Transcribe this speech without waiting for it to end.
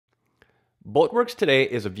Boatworks Today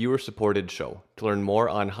is a viewer-supported show. To learn more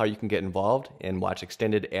on how you can get involved and watch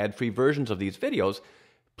extended ad-free versions of these videos,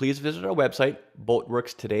 please visit our website,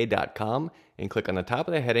 boatworkstoday.com, and click on the top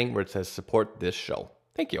of the heading where it says Support This Show.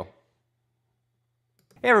 Thank you.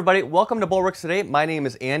 Hey everybody, welcome to Boatworks Today. My name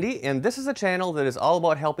is Andy, and this is a channel that is all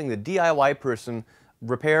about helping the DIY person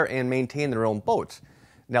repair and maintain their own boats.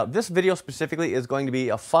 Now, this video specifically is going to be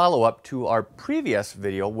a follow-up to our previous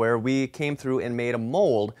video where we came through and made a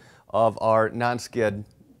mold of our non-skid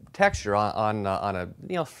texture on a,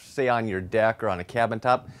 say on your deck or on a cabin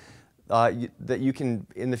top, that you can,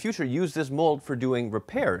 in the future, use this mold for doing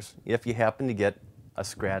repairs if you happen to get a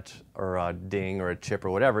scratch or a ding or a chip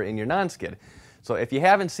or whatever in your non-skid. So if you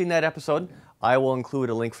haven't seen that episode, I will include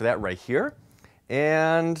a link for that right here.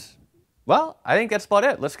 And, well, I think that's about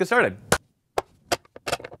it. Let's get started.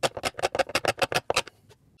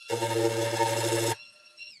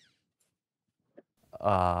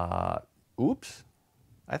 Oops,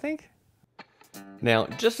 I think. Now,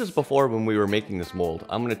 just as before when we were making this mold,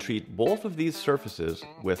 I'm going to treat both of these surfaces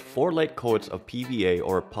with 4 light coats of PVA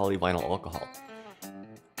or polyvinyl alcohol.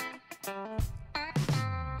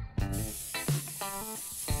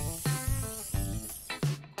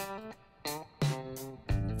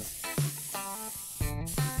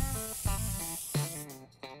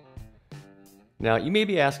 Now, you may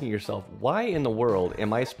be asking yourself, why in the world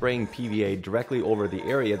am I spraying PVA directly over the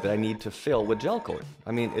area that I need to fill with Gelcoat?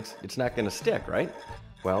 I mean, it's not going to stick, right?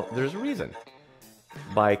 Well, there's a reason.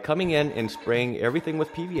 By coming in and spraying everything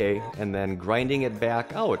with PVA and then grinding it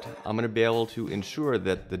back out, I'm going to be able to ensure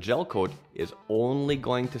that the Gelcoat is only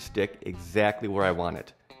going to stick exactly where I want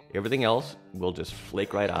it. Everything else will just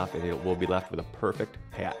flake right off and it will be left with a perfect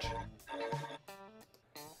patch.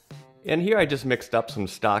 And here I just mixed up some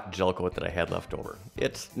stock Gelcoat that I had left over.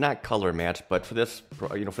 It's not color matched, but for this,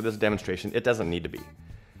 for this demonstration, it doesn't need to be.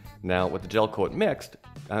 Now, with the Gelcoat mixed,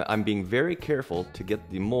 I'm being very careful to get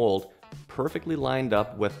the mold perfectly lined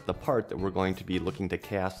up with the part that we're going to be looking to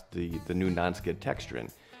cast the new non-skid texture in.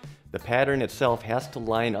 The pattern itself has to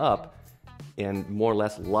line up and more or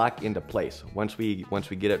less lock into place. Once we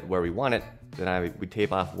get it where we want it, then we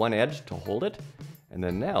tape off one edge to hold it, and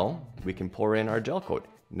then now we can pour in our Gelcoat.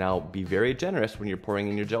 Now, be very generous when you're pouring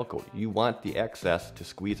in your Gelcoat. You want the excess to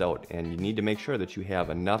squeeze out, and you need to make sure that you have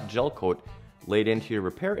enough Gelcoat laid into your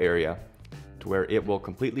repair area to where it will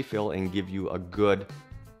completely fill and give you a good,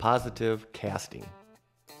 positive casting.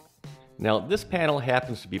 Now, this panel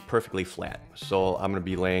happens to be perfectly flat, so I'm going to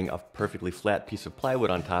be laying a perfectly flat piece of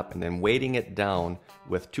plywood on top and then weighting it down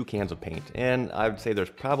with 2 cans of paint. And I would say there's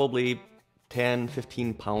probably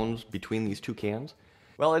 10-15 pounds between these 2 cans.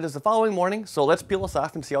 Well, it is the following morning, so let's peel this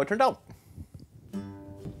off and see how it turned out.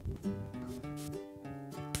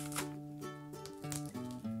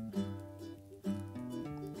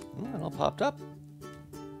 It all popped up.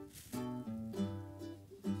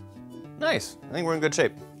 Nice. I think we're in good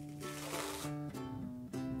shape.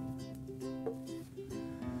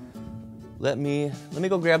 Let me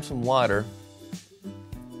go grab some water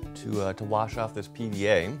to wash off this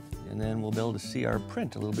PVA, and then we'll be able to see our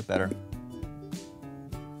print a little bit better.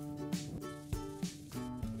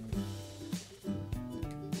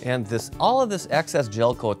 And all of this excess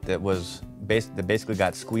Gelcoat that basically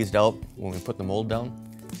got squeezed out when we put the mold down,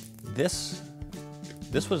 this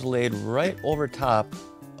was laid right over top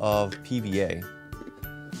of PVA.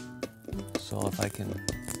 So if I can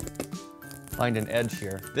find an edge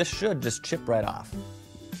here, this should just chip right off.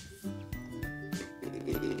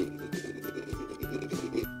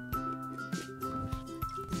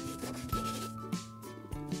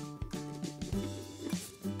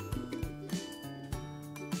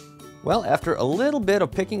 Well, after a little bit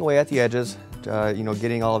of picking away at the edges,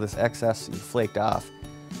 getting all of this excess flaked off,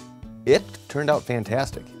 it turned out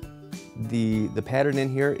fantastic. The pattern in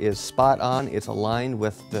here is spot on. It's aligned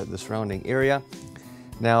with the surrounding area.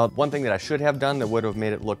 Now, one thing that I should have done that would have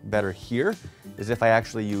made it look better here is if I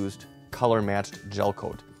actually used color-matched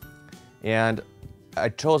Gelcoat. And I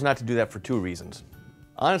chose not to do that for 2 reasons.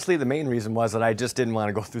 Honestly, the main reason was that I just didn't want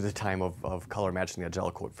to go through the time of color matching the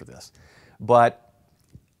Gelcoat for this. But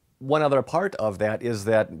one other part of that is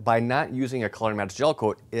that by not using a color matched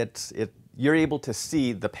Gelcoat, you're able to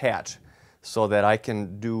see the patch so that I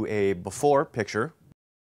can do a before picture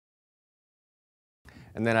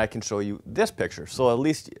and then I can show you this picture. So at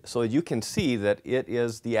least so you can see that it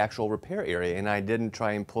is the actual repair area and I didn't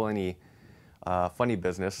try and pull any funny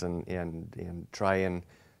business and try and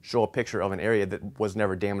show a picture of an area that was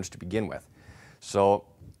never damaged to begin with. So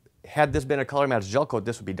had this been a color matched Gelcoat,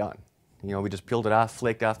 this would be done. We just peeled it off,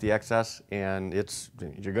 flaked off the excess, and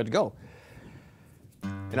you're good to go.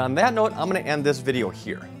 And on that note, I'm going to end this video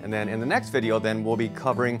here. And then in the next video, then we'll be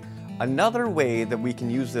covering another way that we can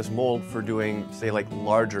use this mold for doing, say, like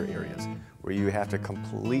larger areas, where you have to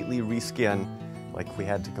completely reskin, like we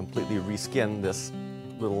had to completely reskin this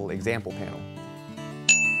little example panel.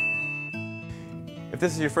 If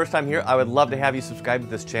this is your first time here, I would love to have you subscribe to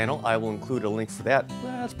this channel. I will include a link for that.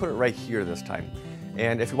 Let's put it right here this time.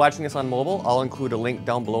 And if you're watching this on mobile, I'll include a link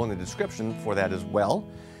down below in the description for that as well.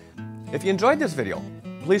 If you enjoyed this video,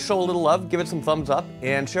 please show a little love, give it some thumbs up,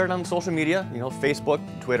 and share it on social media, Facebook,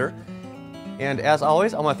 Twitter. And as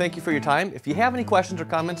always, I want to thank you for your time. If you have any questions or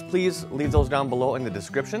comments, please leave those down below in the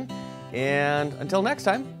description. And until next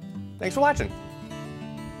time, thanks for watching.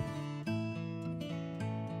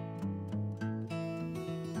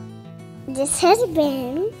 This has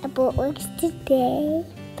been a Boatworks Today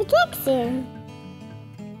production.